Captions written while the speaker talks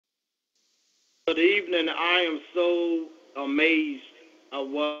Good evening. I am so amazed at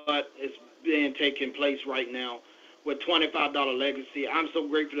what is being taking place right now with $25 Legacy. I'm so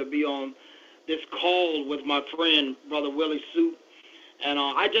grateful to be on this call with my friend, Brother Willie Souper. And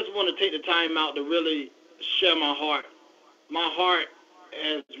I just want to take the time out to really share my heart. My heart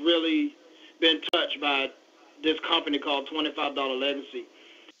has really been touched by this company called $25 Legacy.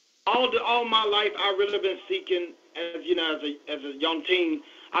 All my life, I've really been seeking, as a young teen,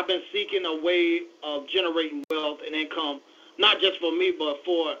 I've been seeking a way of generating wealth and income, not just for me, but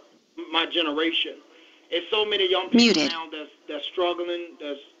for my generation. It's so many young people Muted. now that's struggling,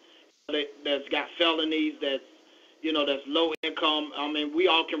 that's got felonies, that's low income. I mean, we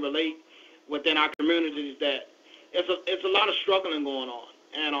all can relate within our communities that it's a lot of struggling going on,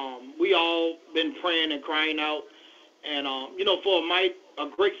 and we all been praying and crying out, and for a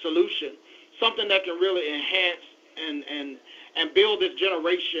great solution, something that can really enhance and build this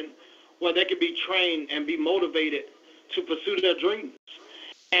generation where they can be trained and be motivated to pursue their dreams.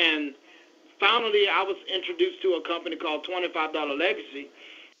 And finally, I was introduced to a company called $25 Legacy.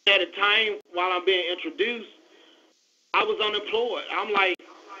 At the time while I'm being introduced, I was unemployed. I'm like,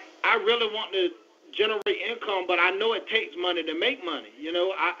 I really want to generate income, but I know it takes money to make money.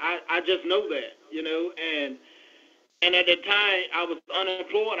 I just know that, and at the time I was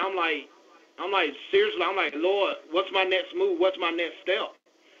unemployed. Seriously, I'm like, Lord, what's my next move? What's my next step?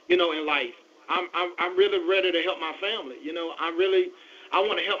 In life. I'm really ready to help my family. I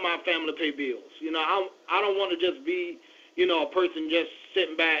want to help my family pay bills. I don't want to just be, a person just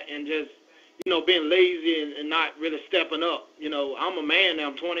sitting back and just, being lazy and not really stepping up. I'm a man now.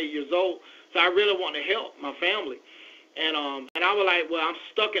 I'm 28 years old, so I really want to help my family. And I was like, well, I'm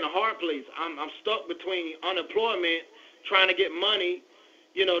stuck in a hard place. I'm stuck between unemployment, trying to get money,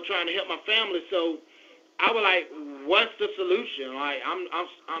 trying to help my family. So I was like, what's the solution? Like,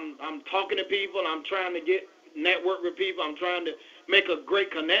 I'm talking to people. I'm trying to network with people. I'm trying to make a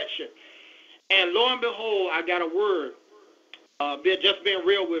great connection. And lo and behold, I got a word. Just being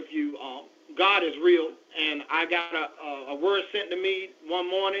real with you, God is real. And I got a word sent to me one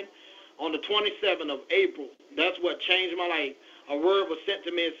morning on the 27th of April. That's what changed my life. A word was sent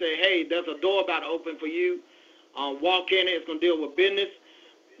to me and said, hey, there's a door about to open for you. Walk in it. It's going to deal with business.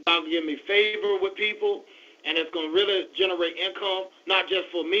 God will give me favor with people, and it's going to really generate income, not just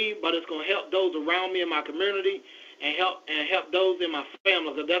for me, but it's going to help those around me in my community and help those in my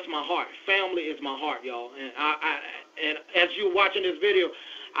family, because that's my heart. Family is my heart, y'all. And as you're watching this video,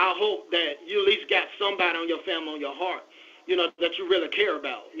 I hope that you at least got somebody on your family, on your heart, that you really care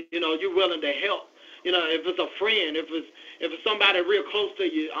about. You're willing to help. If it's a friend, if it's somebody real close to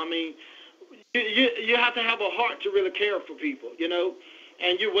you, I mean, you have to have a heart to really care for people,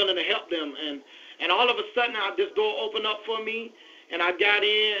 and you're willing to help them. And all of a sudden, this door opened up for me, and I got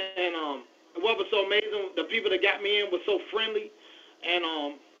in, and what was so amazing, the people that got me in were so friendly, and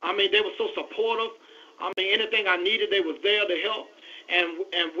they were so supportive. Anything I needed, they was there to help,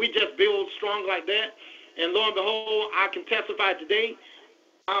 and we just build strong like that. And lo and behold, I can testify today,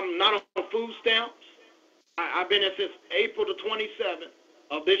 I'm not on food stamps. I've been in since April the 27th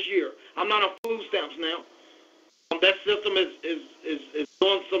of this year. I'm not on food stamps now. That system is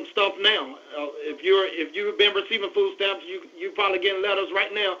doing some stuff now. If you've been receiving food stamps, you probably getting letters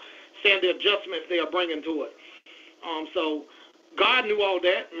right now saying the adjustments they are bringing to it. So God knew all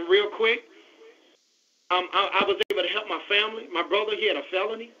that, and real quick, I was able to help my family. My brother, he had a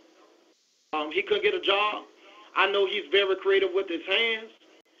felony. He couldn't get a job. I know he's very creative with his hands.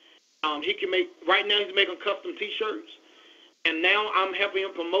 Right now he's making custom T-shirts. And now I'm helping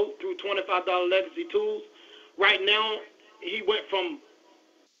him promote through $25 Legacy Tools. Right now, he went from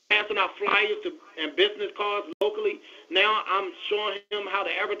passing out flyers and business cards locally. Now I'm showing him how to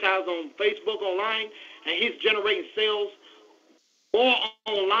advertise on Facebook, online, and he's generating sales more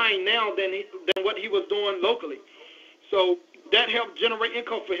online now than what he was doing locally. So that helped generate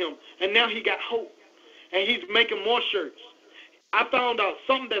income for him. And now he got hope, and he's making more shirts. I found out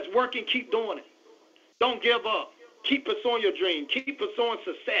something that's working, keep doing it. Don't give up. Keep pursuing your dream. Keep pursuing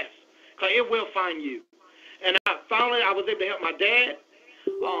success, because it will find you. And finally, I was able to help my dad.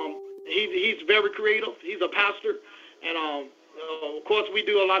 He's very creative. He's a pastor. And, of course, we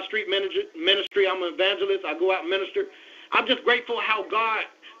do a lot of street ministry. I'm an evangelist. I go out and minister. I'm just grateful how God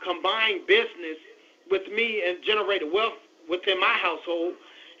combined business with me and generated wealth within my household.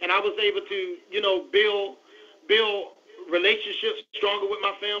 And I was able to, build relationships stronger with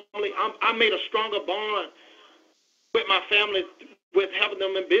my family. I made a stronger bond with my family with helping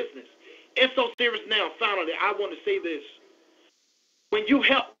them in business. It's so serious now. Finally, I want to say this. When you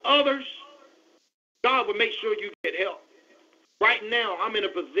help others, God will make sure you get help. Right now, I'm in a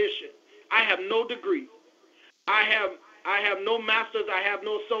position. I have no degree. I have no master's. I have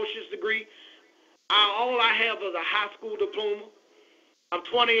no associate's degree. All I have is a high school diploma. I'm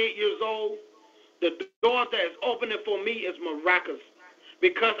 28 years old. The door that is opening for me is miraculous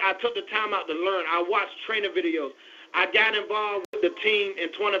because I took the time out to learn. I watched training videos. I got involved with the team in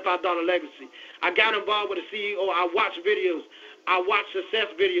 $25 Legacy. I got involved with the CEO. I watched videos. I watched success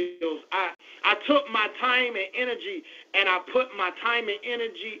videos. I took my time and energy, and I put my time and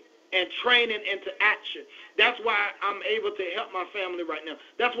energy and training into action. That's why I'm able to help my family right now.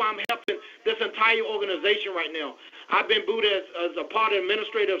 That's why I'm helping this entire organization right now. I've been booted as a part of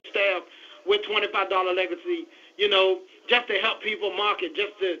administrative staff with $25 Legacy, just to help people market,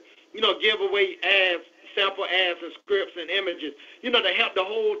 just to, give away ads, sample ads and scripts and images, to help the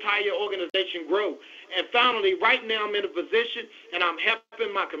whole entire organization grow. And finally, right now I'm in a position and I'm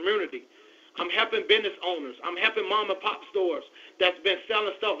helping my community. I'm helping business owners. I'm helping mom and pop stores that's been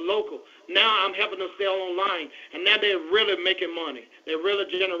selling stuff local. Now I'm helping them sell online, and now they're really making money. They're really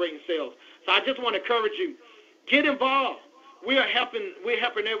generating sales. So I just want to encourage you, get involved. We're helping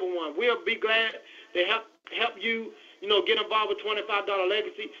everyone. We'll be glad to help you, get involved with $25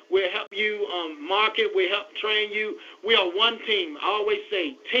 Legacy. We'll help you market. We'll help train you. We are one team. I always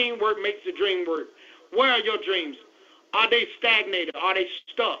say teamwork makes the dream work. Where are your dreams? Are they stagnated? Are they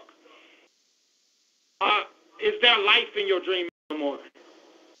stuck? Is there life in your dream no more?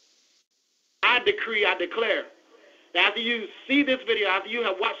 I decree, I declare that after you see this video, after you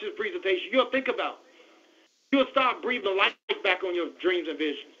have watched this presentation, you'll think about it. You'll start breathing life back on your dreams and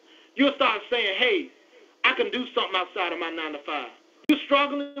visions. You'll start saying, hey, I can do something outside of my 9 to 5. You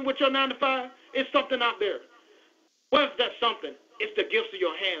struggling with your 9 to 5? It's something out there. What's that something? It's the gifts of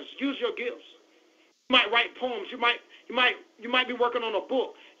your hands. Use your gifts. You might write poems. You might be working on a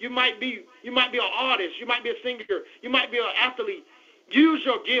book. You might be an artist. You might be a singer. You might be an athlete. Use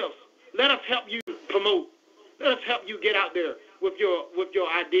your gifts. Let us help you promote. Let us help you get out there with your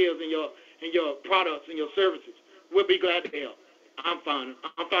ideas and your products and your services. We'll be glad to help. I'm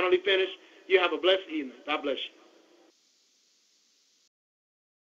finally finished. You have a blessed evening. God bless you.